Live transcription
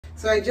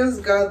So I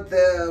just got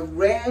the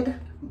red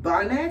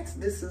bonnet.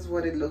 This is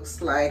what it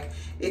looks like.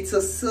 It's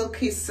a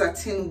silky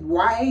satin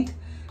wide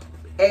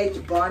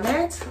edge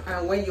bonnet,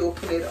 and when you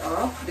open it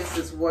up, this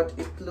is what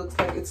it looks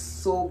like. It's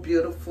so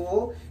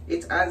beautiful.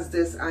 It has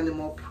this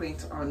animal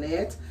print on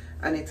it,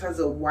 and it has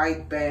a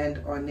white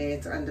band on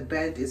it, and the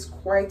band is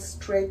quite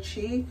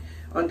stretchy.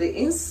 On the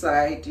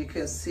inside, you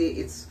can see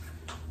it's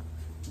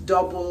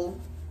double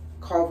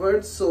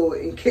covered, so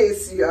in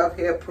case you have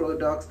hair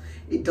products,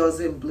 it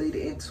doesn't bleed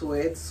into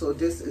it. So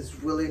this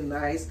is really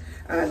nice,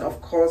 and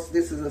of course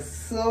this is a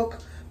silk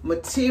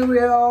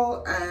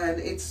material, and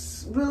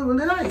it's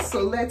really nice.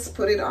 So let's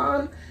put it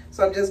on.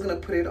 So I'm just gonna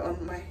put it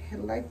on my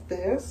head like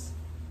this,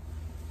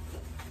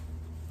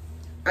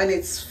 and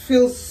it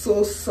feels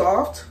so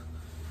soft,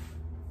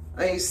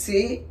 and you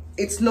see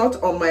it's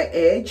not on my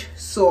edge,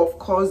 so of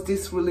course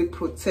this really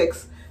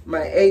protects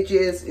my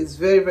edges. It's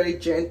very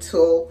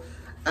gentle,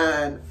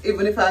 and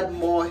even if I had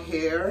more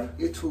hair,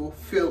 it will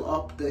fill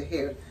up the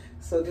hair.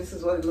 So this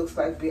is what it looks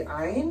like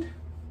behind,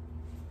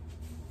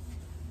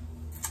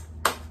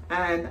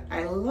 and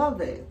I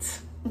love it.